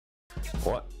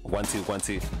What? 1 2 1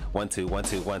 2 1 2 1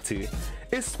 2 1 2.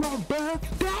 It's my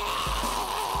birthday.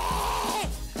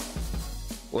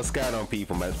 What's going on,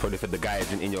 people, man? It's probably for the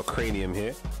guys in your cranium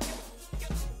here.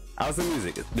 How's the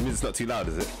music? The music's not too loud,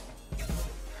 is it?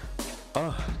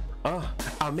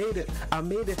 I made it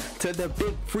to the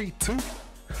big 3-2.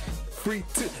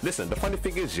 3-2. Listen, the funny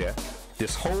thing is, yeah,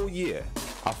 this whole year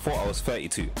I thought I was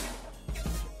 32,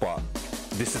 but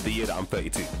this is the year that I'm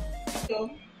 32.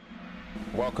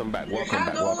 Welcome back, welcome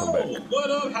back, welcome back. What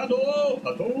up, hello?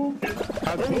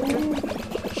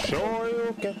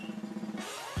 Shoryuken.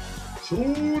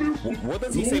 What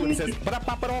does he say when he says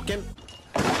 "Barapaparoken"?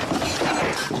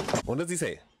 What does he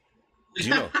say? Do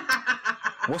you know?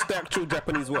 What's the actual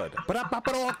Japanese word?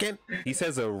 Barapaparoken. He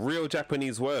says a real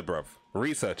Japanese word, bruv.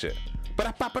 Research it.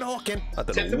 Barapaparoken. I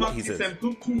don't know what he says. I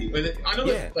know.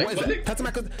 Yeah. What is that?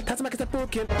 Tatsumaki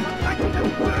Seppuken.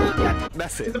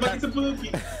 That's it.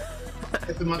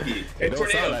 It's a monkey. It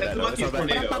don't sound like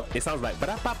that. It sounds like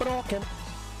Barapaparoken.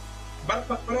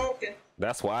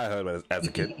 That's what I heard as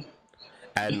a kid.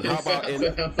 And how about in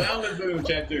Salad in the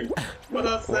chat too? What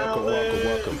up, Salad?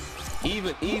 Welcome.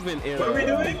 Even in what are we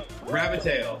doing? Grab a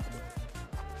tail.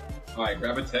 Alright,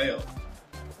 grab a tail.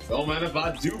 Don't mind if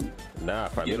I do. Nah,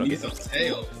 fam, give me some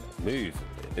tail. Move.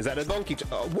 Is that a donkey?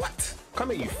 What? Come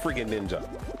here, you friggin' ninja.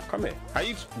 Come here. Are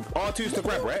you R2's to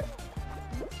grab, right?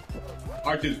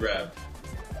 R2's grab.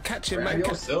 Catch him, grab man.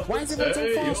 Why is it so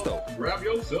fast though? Grab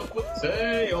yourself a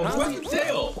tail. What's the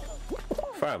tail?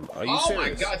 Fam, are you serious? Oh my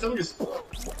god, someone just...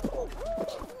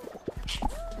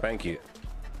 Thank you.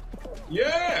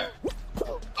 Yeah!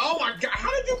 Oh my god,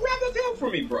 how did you grab the tail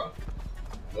from me, bro?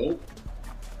 Nope.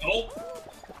 Nope.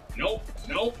 Nope.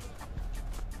 Nope.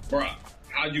 Bruh,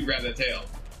 how'd you grab the tail?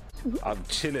 I'm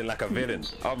chilling like a villain.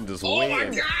 I'm just waiting. Oh my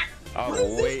god! I'm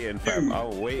waiting, fam.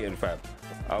 I'm waiting, fam.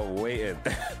 I'm waiting.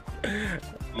 I'm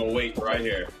gonna wait right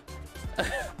here.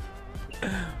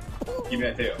 Give me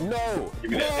that tail. No!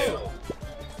 Give me that tail.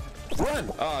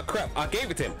 Run! Oh crap, I gave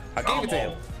it to him. I gave it to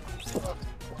him.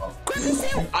 Grab his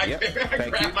tail! I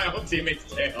grabbed my own teammate's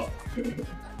tail.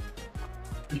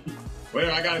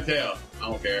 Whatever, I got a tail. I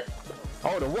don't care.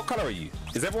 Hold on, what color are you?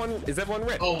 Is everyone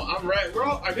red? Oh, I'm red.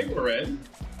 I think we're red.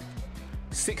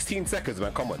 16 seconds,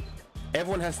 man, come on.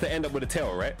 Everyone has to end up with a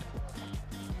tail, right?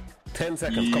 10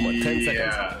 seconds, come on, 10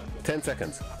 seconds. 10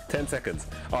 seconds. 10 seconds.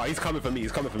 Oh, he's coming for me,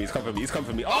 he's coming for me, he's coming for me, he's coming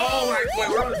for me. Oh my, wait,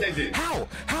 we're on the same team. How?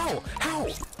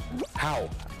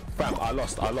 Fam, I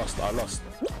lost.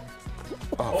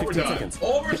 Oh, overtime. 15 seconds.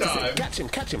 Overtime.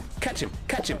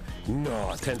 Catch him.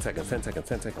 No, 10 seconds.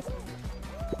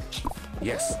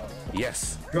 Yes.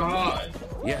 God.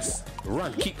 Yes.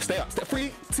 Run, stay up. Step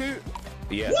 3, 2.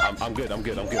 Yeah, I'm good. I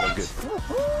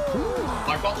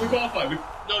thought we qualified.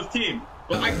 No, it's team.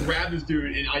 But I grabbed this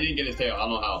dude and I didn't get his tail. I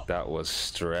don't know how. That was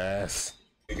stress.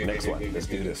 Next one. Let's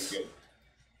do this.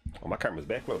 Oh, my camera's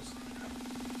back close.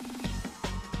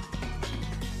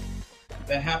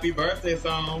 The happy birthday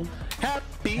song.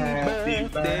 Happy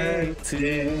birthday to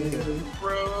you,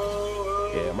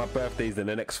 bro. Yeah, my birthday's in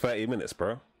the next 30 minutes,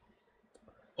 bro.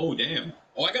 Oh damn.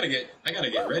 Oh, I gotta get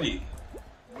ready.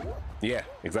 Yeah,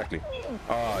 exactly.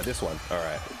 Oh, this one. All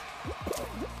right.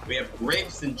 We have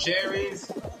grapes and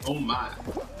cherries. Oh my.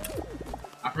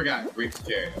 I forgot grapes and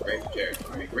cherry. Grape and cherry.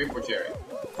 All right, grape or cherry.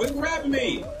 Quit grabbing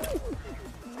me.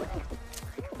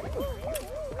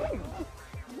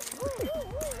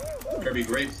 Be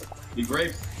grapes. Be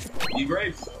grapes. Be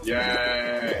grapes. Yay.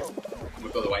 I'm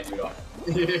gonna throw the white dude off.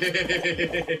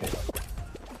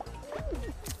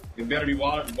 It better be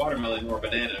watermelon or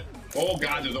banana. Oh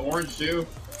god, there's an orange too.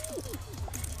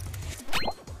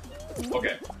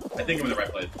 Okay, I think I'm in the right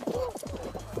place.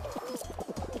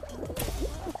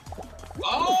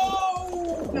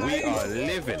 Oh! Nice. We are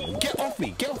living. Get off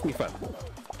me, fam.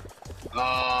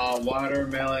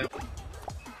 Watermelon.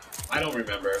 I don't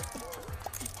remember.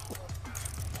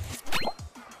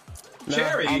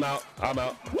 Cherry. I'm out.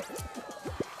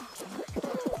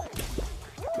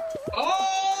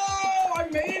 Oh, I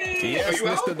made it. Yes,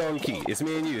 Mr. Out? Donkey. It's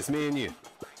me and you.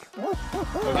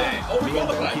 Okay. Oh, we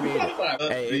qualified.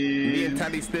 Hey, me and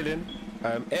Tally still in.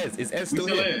 Is Ez still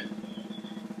here?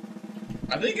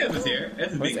 I think Ez is here.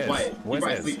 Ez is being quiet. You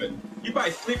probably sleeping. You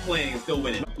probably sleep playing and still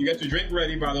winning. You got your drink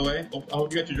ready, by the way. I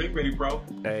hope you got your drink ready, bro.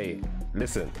 Hey,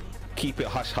 listen. Keep it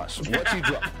hush. What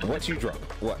you drop.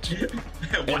 Watch.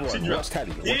 Watch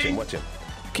Tally. Watch him.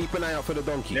 Keep an eye out for the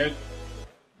donkey.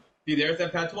 There's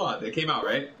that patois that came out,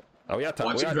 right? Oh yeah, chat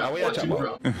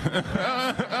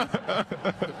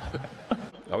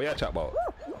about.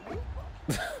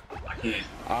 I can't.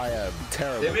 I am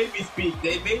terrible.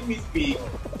 They made me speak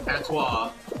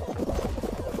patois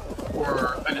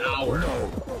for an hour.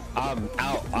 No. I'm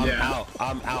out.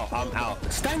 I'm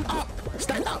out. Stand up,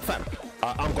 fam.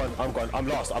 I'm gone. I'm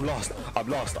lost.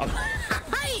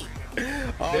 Hey!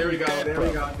 There we go.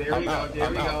 I'm out.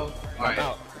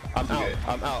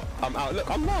 Look,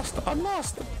 I'm lost.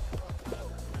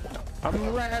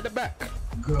 I'm right at the back.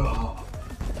 God.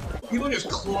 People are just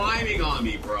climbing on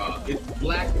me, bro. It's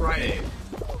Black Friday.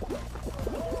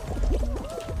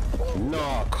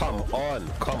 No, come on.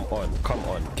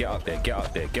 Get up there.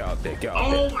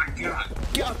 Oh my god.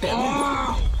 Get up there.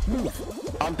 Oh! Move.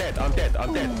 I'm dead. Bro,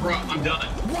 I'm done.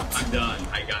 What? I'm done.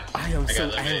 I am got so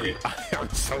eliminated. angry. I am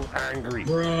so angry.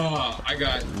 Bro, I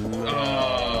got.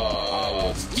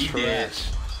 He dead.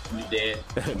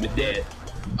 You dead.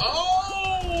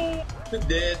 Oh! I'm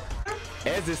dead.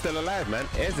 Ez is still alive, man.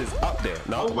 Ez is up there.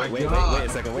 No, oh wait a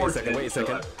second.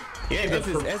 Yeah, Ez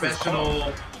is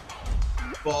professional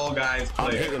Fall Guys player.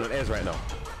 I'm hitting on Ez right now.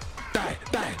 Die.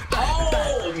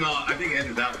 Oh no, I think Ez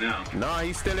is out now. No,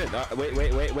 he's still in.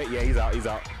 Wait. Yeah, he's out.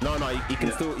 No, he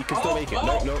can still make it.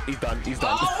 No, he's done.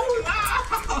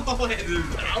 Oh no! Ez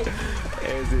is out.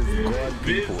 Ez is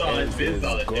gone,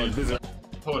 people. Ez is gone.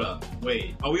 Hold up.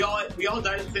 Wait. Are we all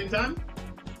died at the same time?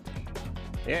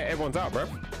 Yeah, everyone's out, bro.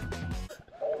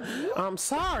 I'm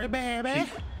sorry, baby.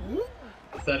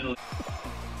 Suddenly.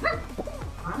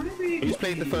 Who's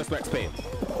played the first Max Payne?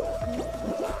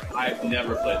 I've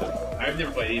never played them. I've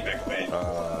never played any Max Payne.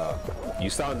 You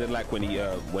sounded like when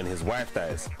his wife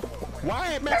dies.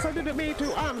 Why, Max? I didn't mean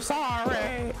to. I'm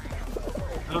sorry.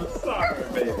 I'm sorry,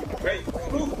 baby. Wait.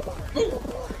 Move.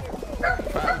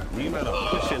 You men are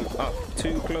pushing up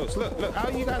too close. Look. How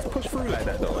you guys push through like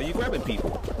that, though? Are you grabbing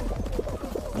people?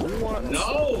 What?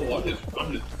 No, I'm just.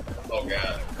 Oh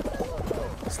god.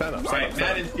 Stand up. Alright,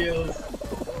 Madden skills.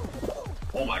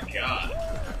 Oh my god.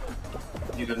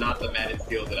 These are not the Madden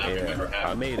skills that I remember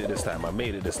having. I made it this time.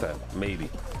 Maybe.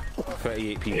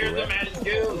 38 people. Here's the Madden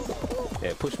skills.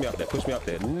 Yeah, push me up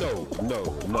there. No.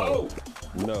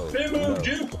 Spin move,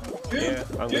 juke. Yeah,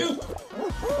 I'm good.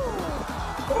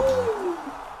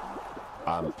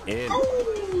 I'm in.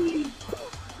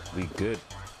 We good.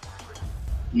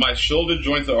 My shoulder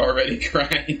joints are already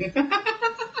crying.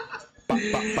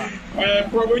 Man,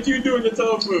 bro, what you doing the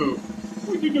tofu?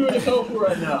 What you doing the tofu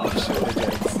right now?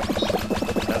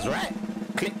 That's right.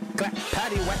 Click, clap,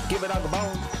 patty, whack, give it on the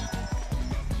bone.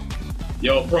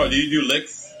 Yo, bro, do you do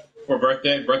licks for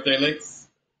birthday licks?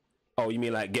 Oh, you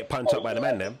mean like get punched up by the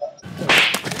man, then?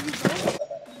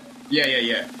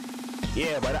 Yeah.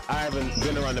 Yeah, but I haven't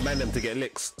been around the man them to get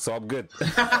licks, so I'm good.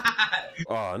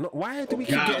 Oh, no, why do we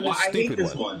keep getting this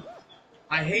stupid one?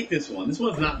 I hate this one. This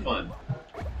one's not fun.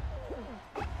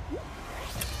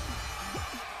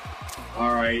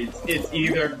 Alright, it's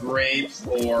either grapes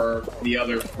or the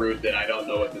other fruit that I don't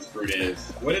know what this fruit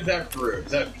is. What is that fruit?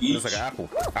 Is that a peach? It's like an apple.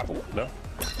 Apple, no?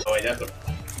 Oh wait, that's a...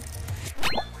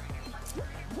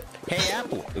 Hey,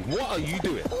 Apple, what are you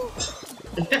doing?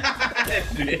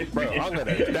 It's bro, I'm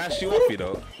gonna dash you off, you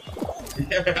know.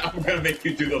 Yeah, I'm gonna make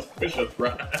you do those push-ups,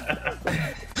 bro.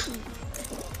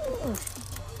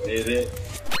 Is it?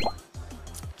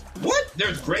 What?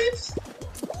 There's grapes?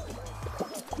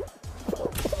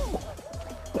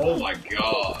 Oh my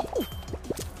god.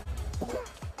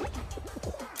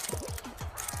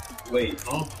 Wait,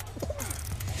 huh?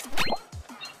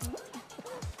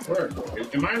 Where?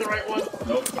 Am I in the right one?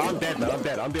 Nope. I'm dead, man.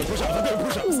 I'm doing push-ups.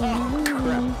 Oh,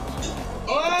 crap.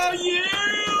 Oh,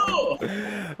 yeah!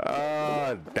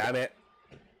 Oh, damn it.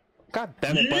 God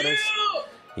damn it, brothers.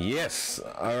 Yes.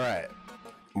 All right.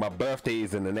 My birthday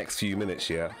is in the next few minutes,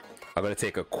 yeah? I'm going to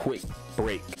take a quick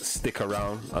break. Stick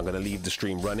around. I'm going to leave the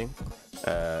stream running.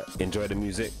 Enjoy the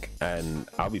music, and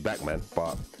I'll be back, man.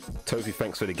 But Tofi,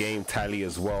 thanks for the game. Tally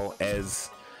as well. Ez,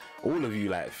 all of you,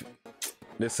 like,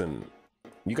 listen,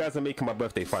 you guys are making my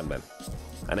birthday fun, man.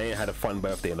 And I ain't had a fun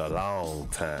birthday in a long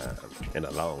time.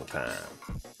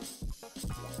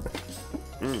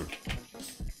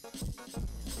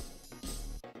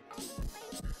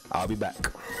 I'll be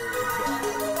back.